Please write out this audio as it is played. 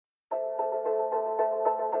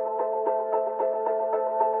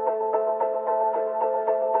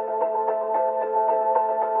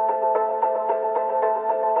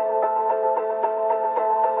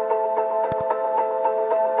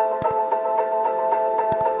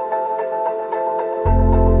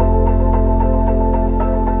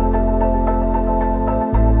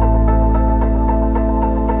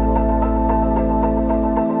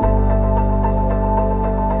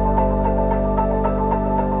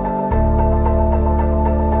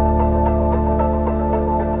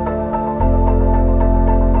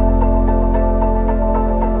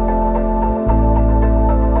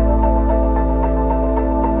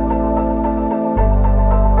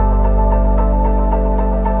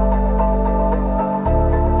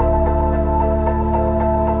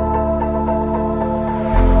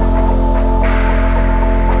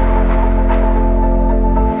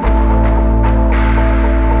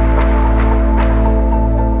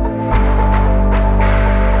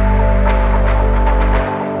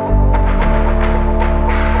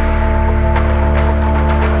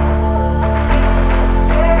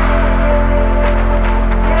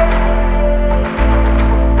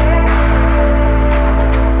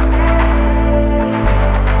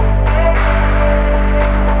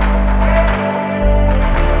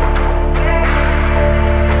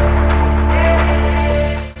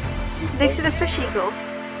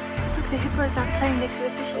next to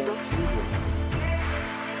the fishing boat.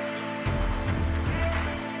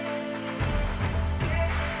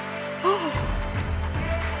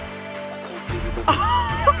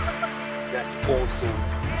 That's awesome.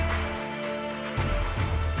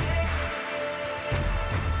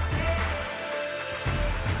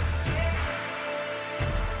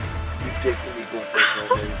 You definitely got that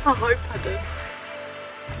one. I hope I did.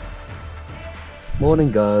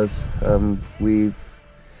 Morning guys,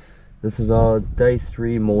 this is our day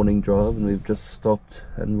 3 morning drive and we've just stopped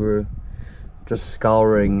and we're just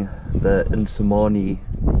scouring the Nsemani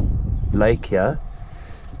lake here,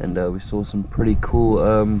 and we saw some pretty cool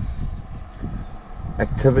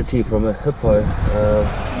activity from a hippo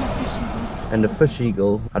and a fish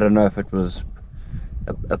eagle. I don't know if it was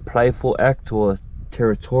a playful act or a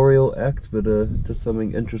territorial act, but just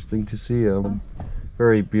something interesting to see.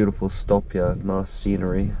 Very beautiful stop here, nice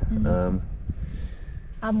scenery.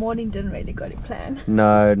 Our morning didn't really go to plan.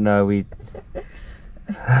 No, we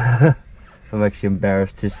I'm actually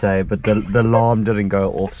embarrassed to say, but the alarm didn't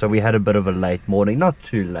go off, so we had a bit of a late morning. Not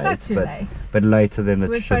too late, but later than it should have been. We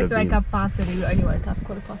were supposed to wake up 5:30, we only woke up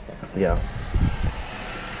 6:15. Yeah.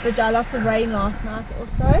 But yeah, lots of rain last night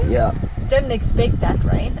also. Yeah. Didn't expect that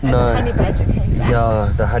rain, and No. the honey badger came back.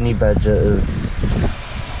 Yeah, the honey badger is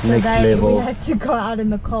next level. We had to go out in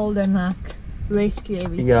the cold and like rescue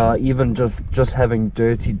everything. Yeah, even just having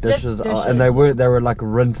dirty dishes, dishes. And they were like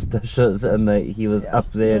rinsed dishes, and he was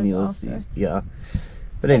up there and he was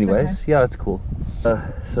But anyways, okay. yeah, it's cool.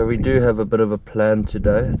 So we do have a bit of a plan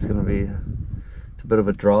today. It's a bit of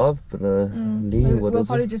a drive, but Lee, we'll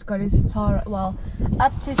probably just go to Satara, well,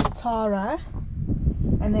 up to Satara,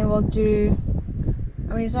 and then we'll do,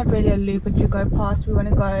 I mean it's not really a loop, but you go past, we want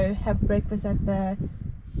to go have breakfast at the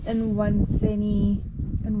Nsemani,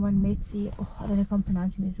 oh, I don't know if I'm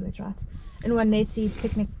pronouncing these words right, Nsemani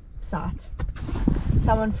picnic site.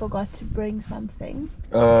 Someone forgot to bring something.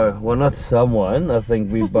 Oh, well, not someone. I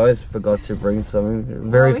think we both forgot to bring something.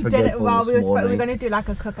 Very forgetful this morning. We were going to do like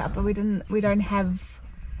a cook up, but we didn't have.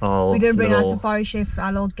 Oh, we didn't bring our safari chef,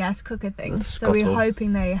 our little gas cooker thing. So we're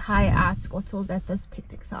hoping they hire out scottles at this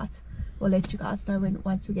picnic site. We'll let you guys know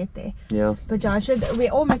once we get there. Yeah. But yeah, we're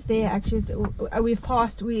almost there actually. We've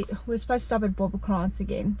passed. We're supposed to stop at Bobbekran's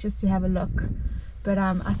again just to have a look. But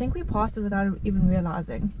I think we passed it without even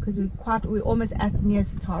realizing, because we're almost near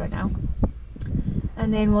Satara now.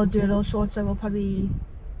 And then we'll do a little short, so we'll probably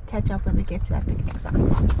catch up when we get to that picnic site.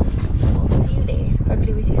 We'll see you there.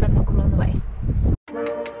 Hopefully we see something cool on the way.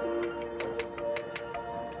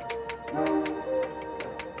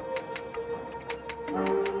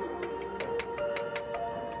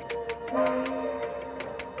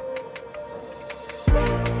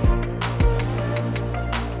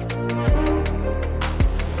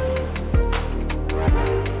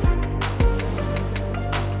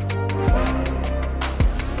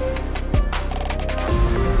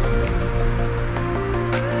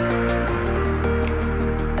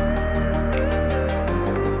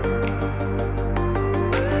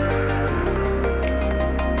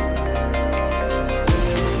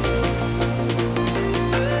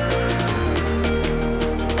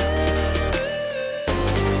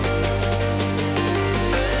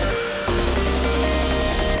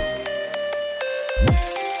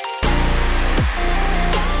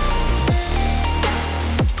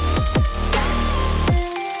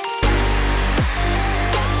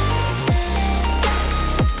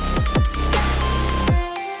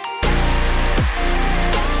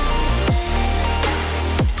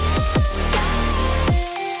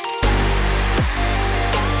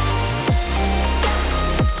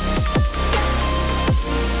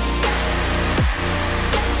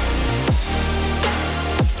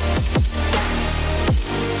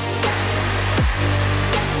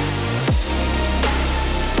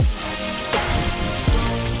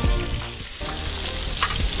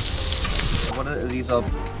 These are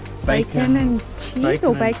bacon and cheese,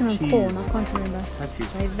 or bacon and cheese. corn, I can't remember. That's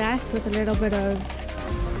it. Like that, with a little bit of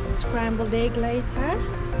scrambled egg later.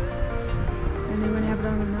 And then we're going to have it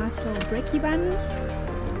on a nice little brekkie bun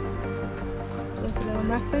with a little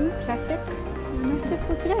muffin, classic. And that's it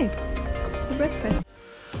for today, for breakfast.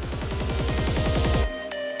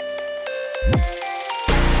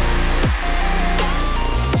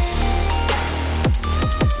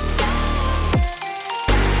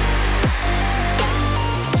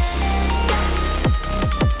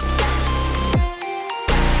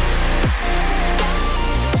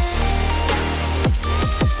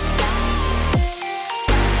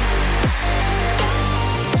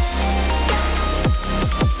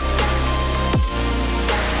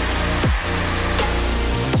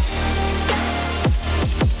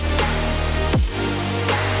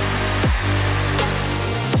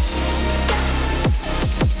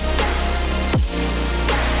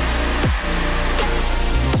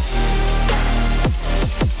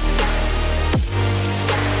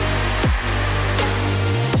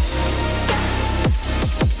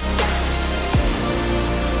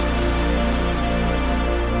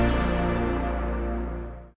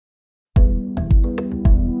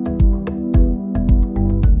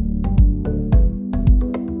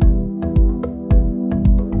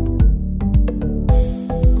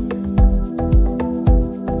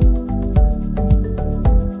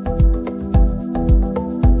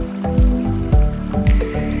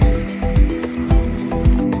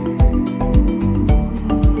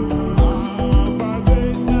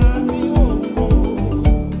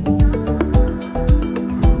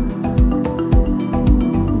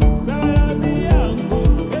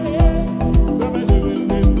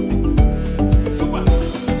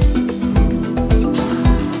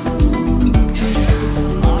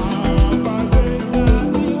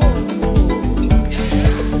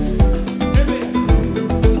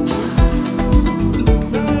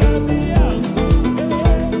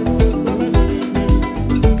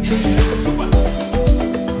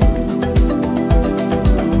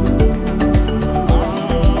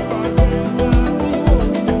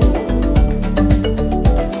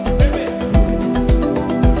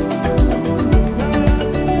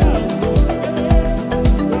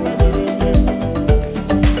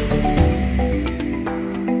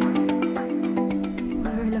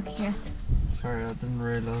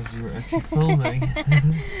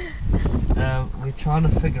 trying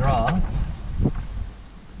to figure out.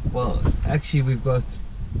 Well, actually, we've got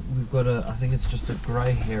a. I think it's just a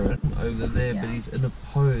grey heron over there, but he's in a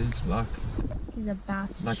pose like he's about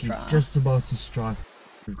to strike. He's just about to strike.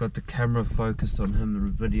 We've got the camera focused on him in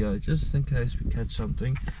the video, just in case we catch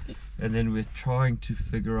something. And then we're trying to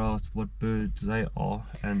figure out what birds they are,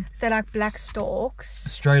 and they're like black storks.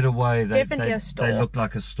 Straight away, they look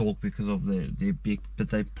like a stork because of their beak,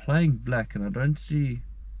 but they're playing black, and I don't see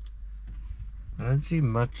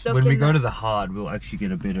much. When we go to the hide, we'll actually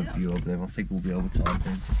get a better view of them. I think we'll be able to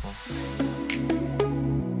identify.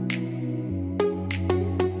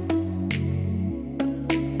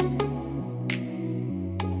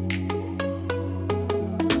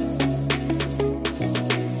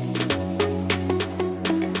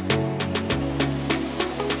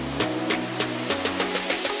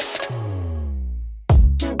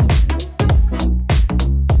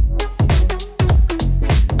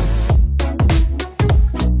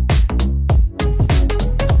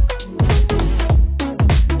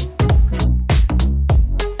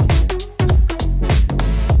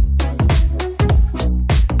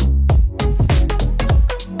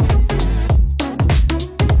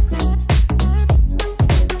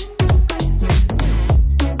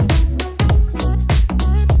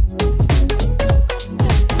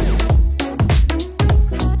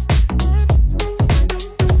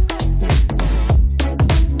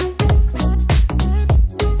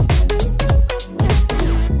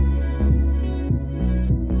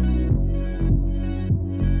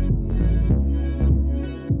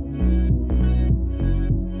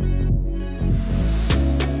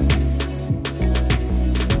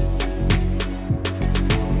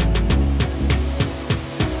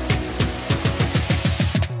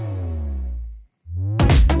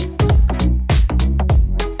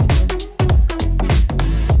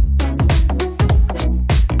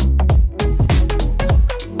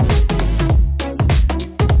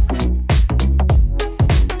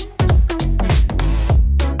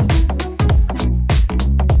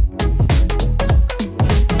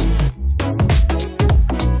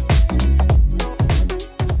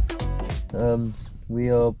 We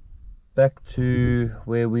are back to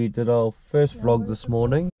where we did our first vlog this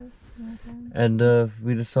morning, and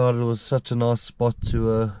we decided it was such a nice spot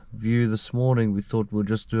to view this morning. We thought we'll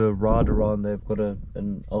just do a ride around. They've got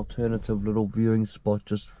an alternative little viewing spot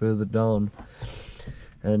just further down,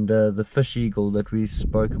 and the fish eagle that we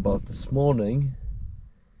spoke about this morning,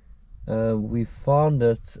 we found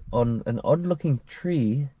it on an odd looking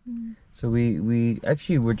tree. So we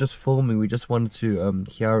actually were just filming. We just wanted to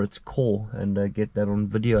hear its call and get that on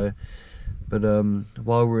video. But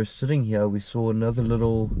while we were sitting here, we saw another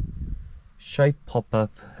little shape pop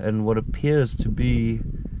up, and what appears to be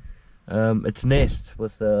its nest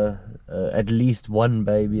with at least one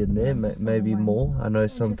baby in there, maybe more. I know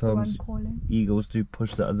sometimes eagles do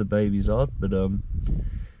push the other babies out, but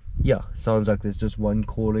yeah, sounds like there's just one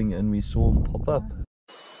calling, and we saw him pop up.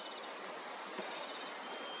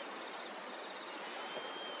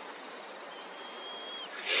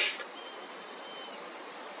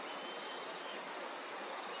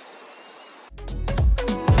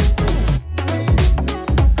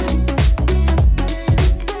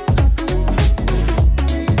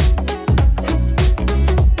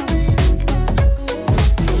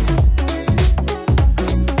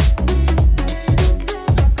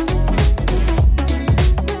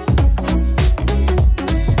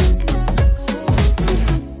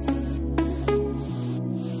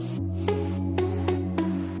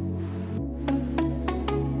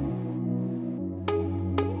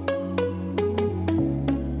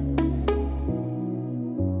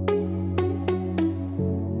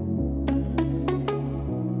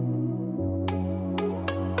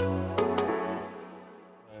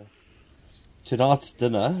 Tonight's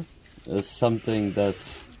dinner is something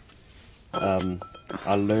that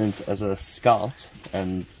I learned as a scout,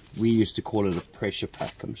 and we used to call it a pressure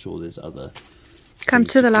pack. I'm sure there's other. Come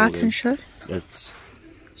to the light and show. It's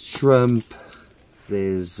shrimp,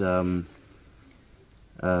 there's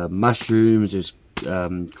mushrooms, there's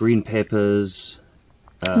green peppers,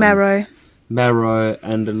 marrow,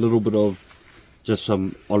 and a little bit of just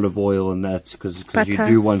some olive oil and that, because you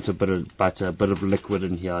do want a bit of butter, a bit of liquid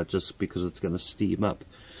in here, just because it's going to steam up.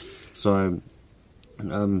 So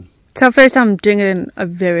it's our first time doing it in a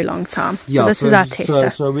very long time. So this is our tester.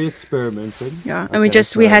 So we're experimenting. Yeah, and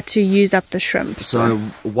we had to use up the shrimp. So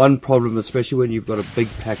one problem, especially when you've got a big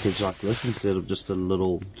package like this instead of just a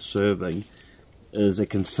little serving, is it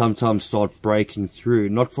can sometimes start breaking through,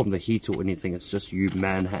 not from the heat or anything, it's just you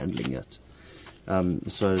manhandling it.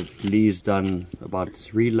 So Lee's done about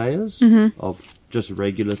 3 layers of just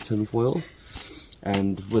regular tin foil,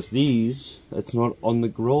 And with these, it's not on the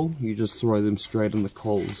grill, you just throw them straight in the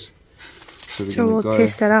coals. So we'll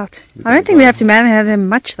test that out. I don't think we have to marinate them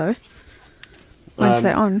much though, once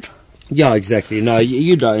they're on. Yeah, exactly. No,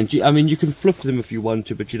 you don't. I mean, you can flip them if you want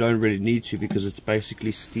to, but you don't really need to because it's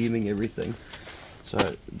basically steaming everything.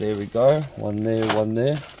 So there we go. One there, one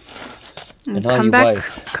there. And now you wait.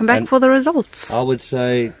 Come back for the results. I would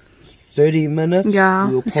say 30 minutes.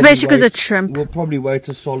 Yeah, especially because it's shrimp. We'll probably wait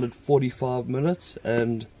a solid 45 minutes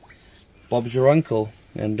and Bob's your uncle.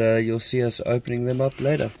 And you'll see us opening them up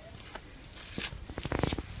later.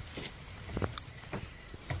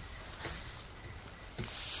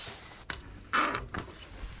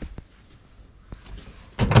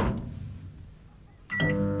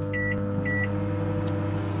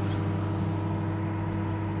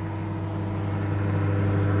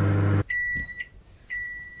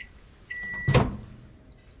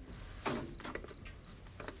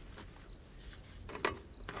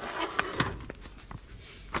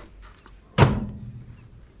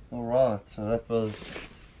 Alright, so that was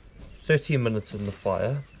 30 minutes in the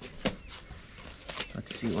fire.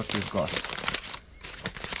 Let's see what we've got.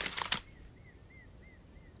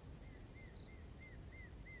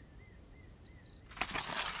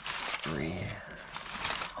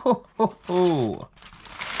 Ho ho ho!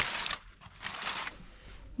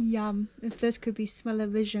 Yum, if this could be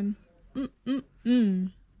smell-o-vision.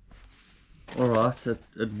 Alright,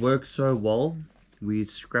 it worked so well. We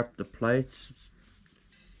scrapped the plates.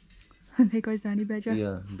 There goes Danny Badger.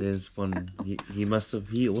 Yeah, there's one.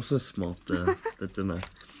 He also smelt the dinner.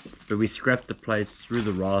 But we scrapped the plates, threw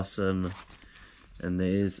the rice in, and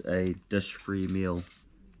there's a dish-free meal.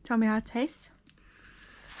 Tell me how it tastes.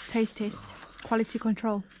 Taste test. Quality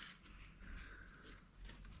control.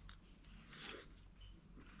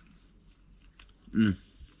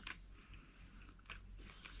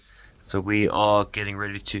 So we are getting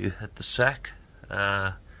ready to hit the sack.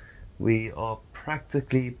 We are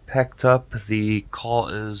practically packed up. The car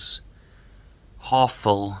is half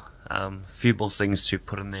full. Few more things to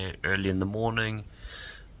put in there early in the morning,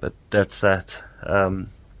 but that's that.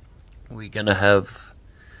 We're gonna have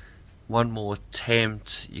one more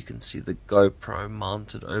attempt. You can see the GoPro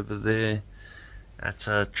mounted over there at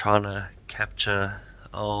trying to capture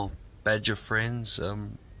our badger friends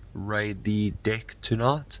raid the deck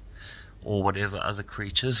tonight, or whatever other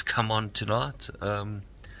creatures come on tonight.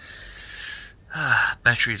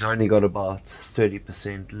 Battery's only got about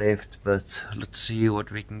 30% left, but let's see what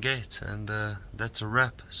we can get, and that's a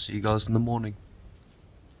wrap. See you guys in the morning.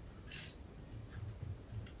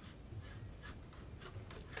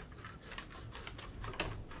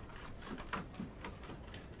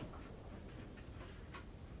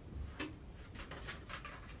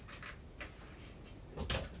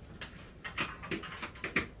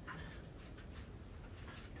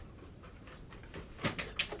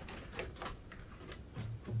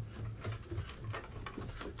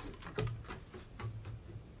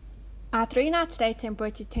 Our 3-night stay at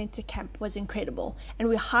Tamboti Tent Camp was incredible, and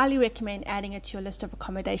we highly recommend adding it to your list of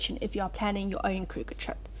accommodation if you are planning your own Kruger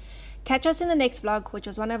trip. Catch us in the next vlog, which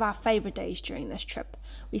was one of our favourite days during this trip.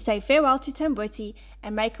 We say farewell to Tamboti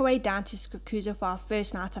and make our way down to Skukuza for our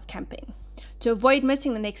first night of camping. To avoid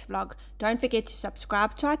missing the next vlog, don't forget to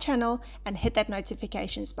subscribe to our channel and hit that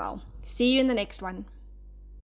notifications bell. See you in the next one.